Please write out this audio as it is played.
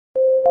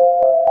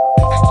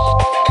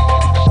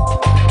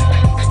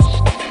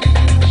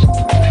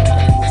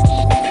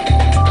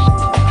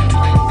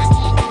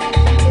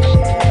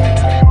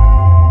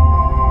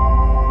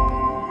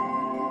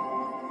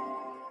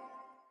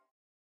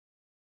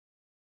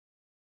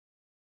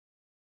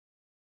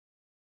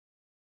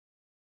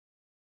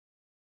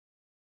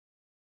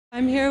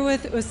I'm here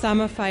with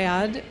Usama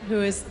Fayyad, who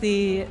is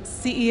the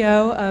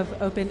CEO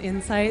of Open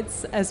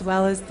Insights, as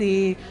well as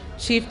the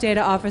Chief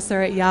Data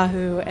Officer at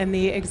Yahoo and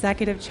the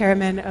Executive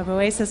Chairman of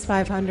Oasis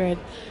 500.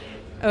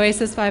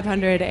 Oasis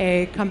 500,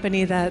 a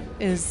company that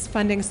is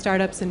funding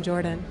startups in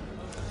Jordan.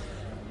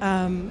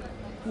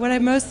 What I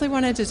mostly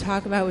wanted to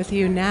talk about with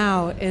you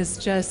now is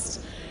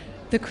just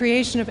the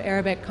creation of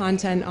Arabic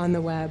content on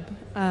the web.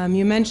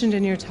 You mentioned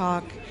in your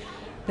talk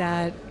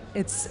that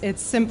it's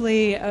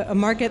simply a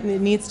market that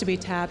needs to be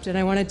tapped, and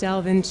I want to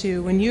delve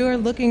into, when you are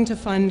looking to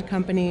fund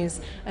companies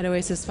at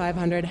Oasis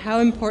 500, how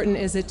important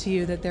is it to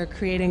you that they're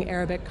creating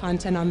Arabic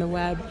content on the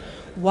web?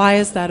 Why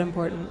is that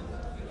important?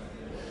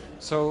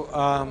 So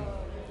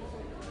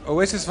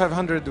Oasis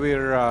 500,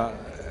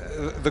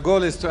 the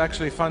goal is to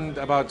actually fund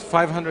about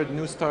 500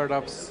 new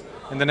startups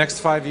in the next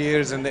 5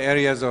 years in the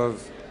areas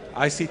of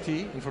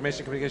ICT,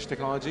 information communication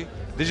technology,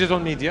 digital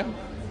media,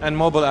 and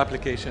mobile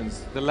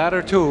applications. The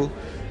latter two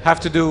have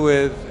to do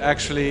with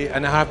actually,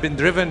 and have been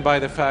driven by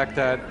the fact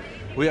that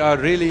we are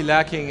really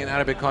lacking in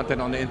Arabic content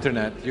on the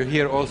internet. You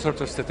hear all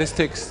sorts of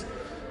statistics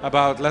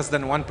about less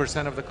than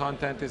 1% of the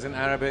content is in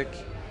Arabic,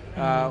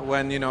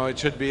 when it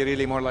should be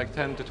really more like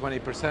 10 to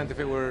 20% if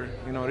it were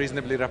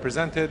reasonably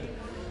represented.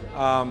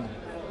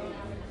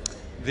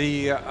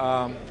 The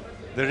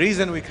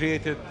reason we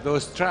created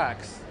those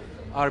tracks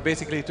are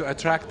basically to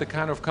attract the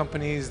kind of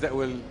companies that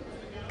will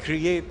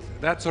create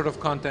that sort of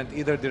content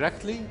either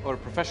directly or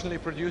professionally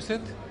produce it,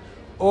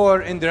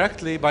 or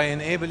indirectly by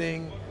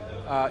enabling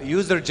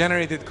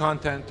user-generated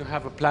content to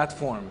have a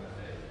platform.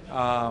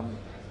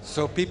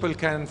 So people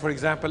can, for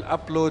example,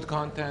 upload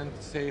content,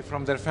 say,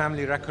 from their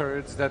family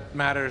records that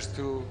matters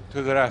to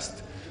the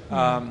rest.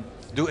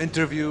 Do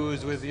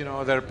interviews with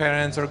their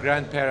parents or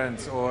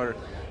grandparents, or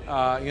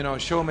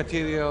show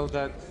material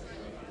that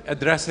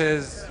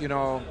addresses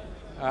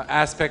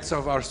aspects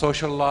of our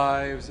social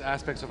lives,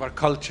 aspects of our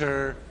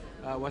culture,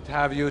 what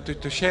have you,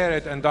 to share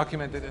it and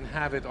document it and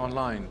have it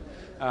online.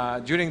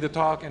 During the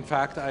talk, in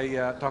fact,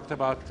 I talked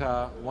about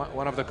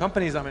one of the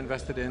companies I'm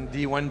invested in,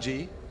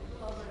 D1G.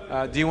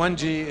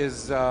 D1G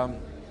is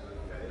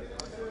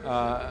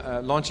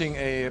launching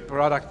a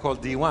product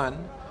called D1,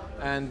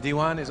 and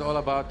D1 is all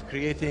about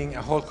creating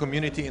a whole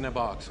community in a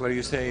box, where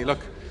you say,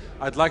 look,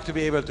 I'd like to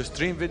be able to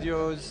stream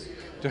videos,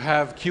 to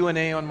have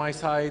Q&A on my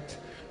site,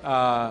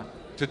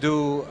 to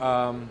do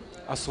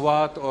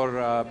aswat,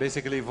 or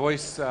basically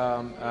voice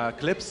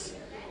clips,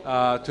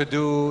 to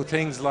do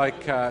things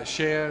like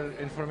share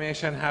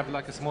information, have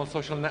like a small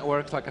social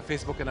network, like a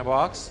Facebook in a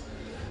box.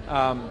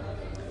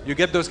 You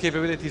get those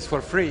capabilities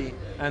for free,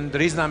 and the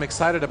reason I'm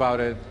excited about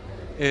it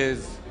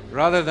is,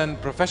 rather than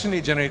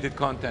professionally generated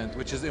content,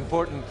 which is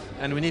important,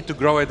 and we need to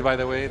grow it, by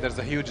the way, there's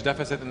a huge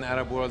deficit in the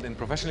Arab world in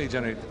professionally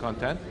generated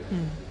content.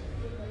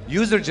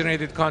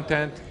 User-generated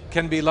content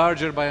can be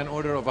larger by an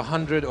order of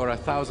 100 or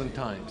 1,000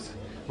 times,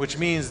 which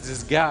means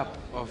this gap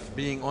of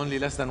being only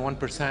less than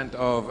 1%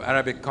 of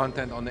Arabic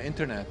content on the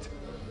internet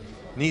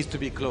needs to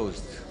be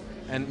closed,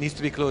 and needs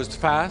to be closed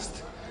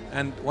fast.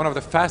 And one of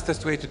the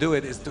fastest way to do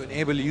it is to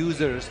enable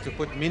users to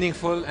put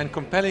meaningful and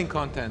compelling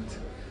content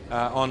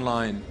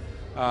online.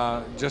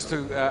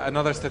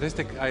 Another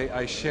statistic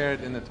I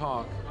shared in the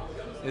talk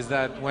is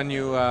that when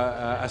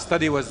a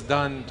study was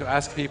done to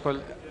ask people,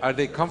 are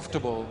they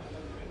comfortable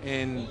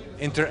in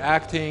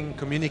interacting,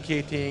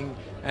 communicating,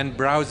 and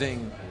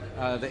browsing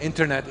the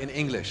internet in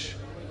English.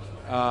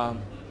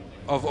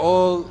 Of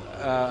all,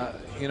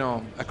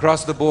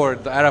 across the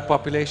board, the Arab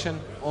population,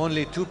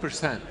 only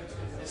 2%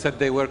 said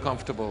they were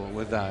comfortable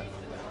with that,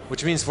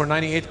 which means for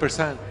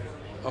 98%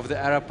 of the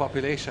Arab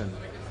population,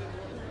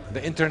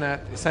 the internet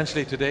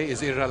essentially today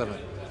is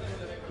irrelevant,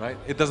 right?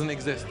 It doesn't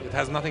exist. It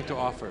has nothing to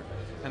offer.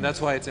 And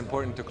that's why it's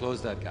important to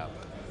close that gap.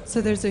 So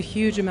there's a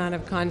huge amount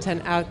of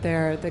content out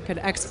there that could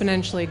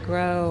exponentially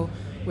grow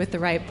with the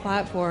right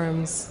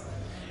platforms.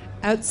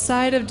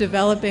 Outside of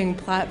developing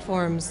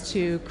platforms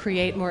to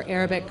create more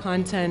Arabic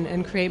content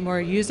and create more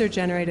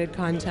user-generated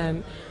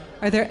content,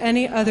 are there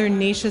any other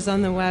niches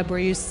on the web where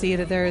you see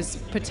that there's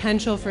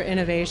potential for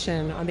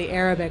innovation on the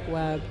Arabic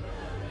web?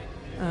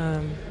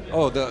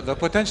 The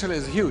potential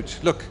is huge.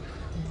 Look,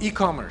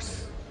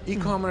 e-commerce.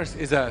 E-commerce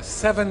is a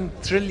 $7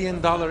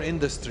 trillion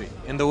industry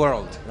in the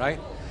world, right?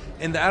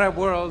 In the Arab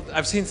world,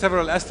 I've seen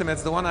several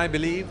estimates. The one I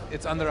believe,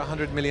 it's under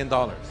 $100 million.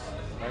 Right?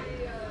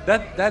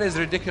 That is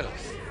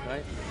ridiculous,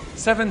 right?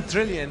 7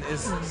 trillion is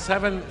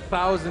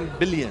 7,000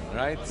 billion,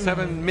 right?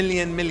 7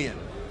 million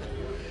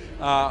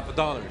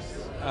dollars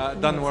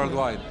done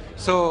worldwide.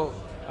 So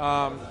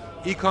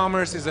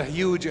e-commerce is a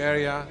huge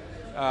area.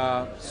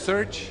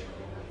 Search,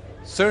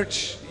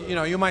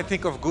 you might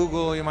think of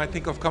Google, you might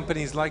think of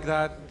companies like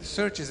that.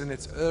 Search is in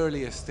its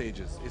earliest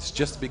stages. It's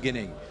just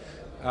beginning.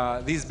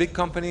 These big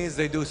companies,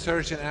 they do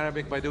search in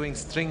Arabic by doing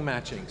string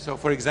matching. So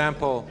for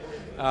example,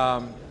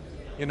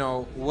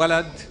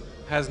 walad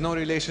has no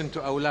relation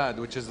to awlad,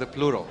 which is the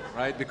plural,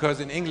 right?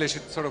 Because in English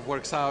it sort of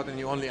works out and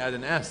you only add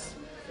an S.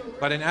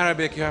 But in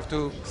Arabic you have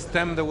to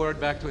stem the word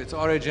back to its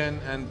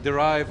origin and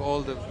derive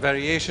all the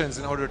variations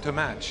in order to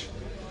match.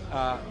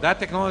 that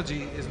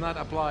technology is not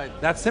applied,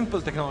 that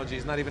simple technology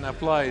is not even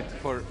applied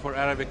for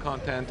Arabic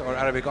content or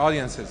Arabic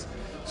audiences.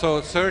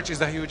 So search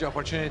is a huge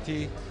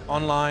opportunity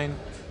online.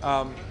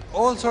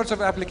 All sorts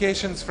of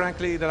applications,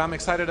 frankly, that I'm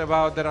excited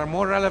about that are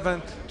more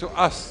relevant to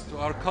us, to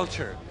our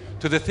culture,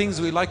 to the things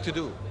we like to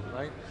do,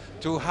 right?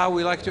 To how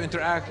we like to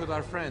interact with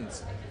our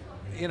friends.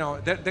 You know,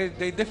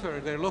 they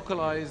differ, they're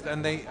localized,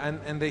 and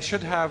they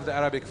should have the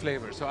Arabic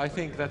flavor. So I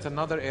think that's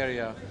another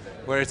area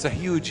where it's a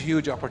huge,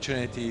 huge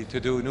opportunity to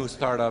do new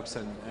startups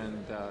and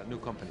new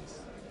companies.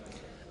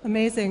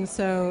 Amazing.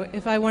 So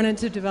if I wanted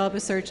to develop a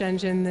search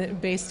engine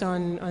based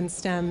on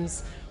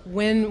stems,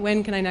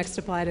 when can I next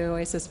apply to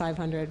Oasis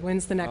 500?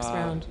 When's the next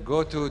round?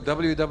 Go to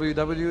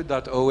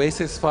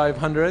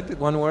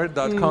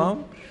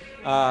www.oasis500.com.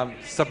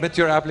 Submit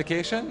your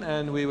application,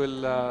 and we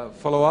will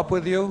follow up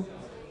with you.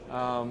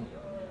 So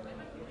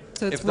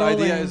it's if the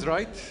idea is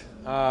right,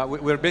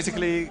 we're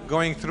basically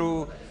going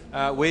through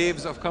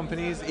waves of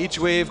companies. Each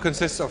wave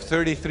consists of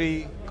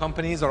 33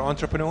 companies or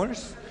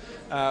entrepreneurs.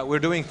 We're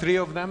doing 3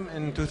 of them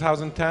in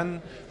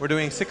 2010. We're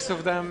doing 6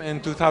 of them in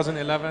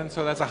 2011.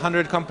 So that's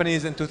 100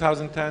 companies in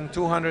 2010,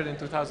 200 in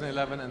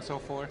 2011, and so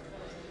forth.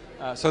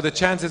 So the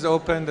chance is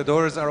open. The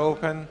doors are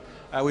open.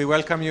 We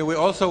welcome you. We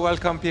also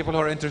welcome people who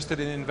are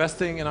interested in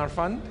investing in our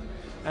fund.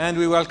 And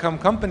we welcome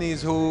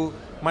companies who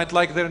might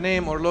like their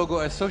name or logo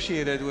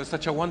associated with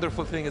such a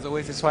wonderful thing as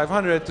Oasis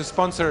 500 to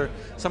sponsor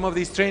some of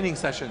these training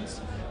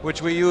sessions,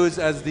 which we use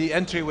as the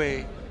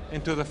entryway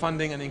into the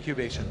funding and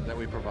incubation that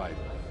we provide.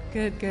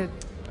 Good, good.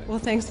 Well,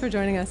 thanks for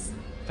joining us.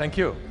 Thank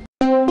you.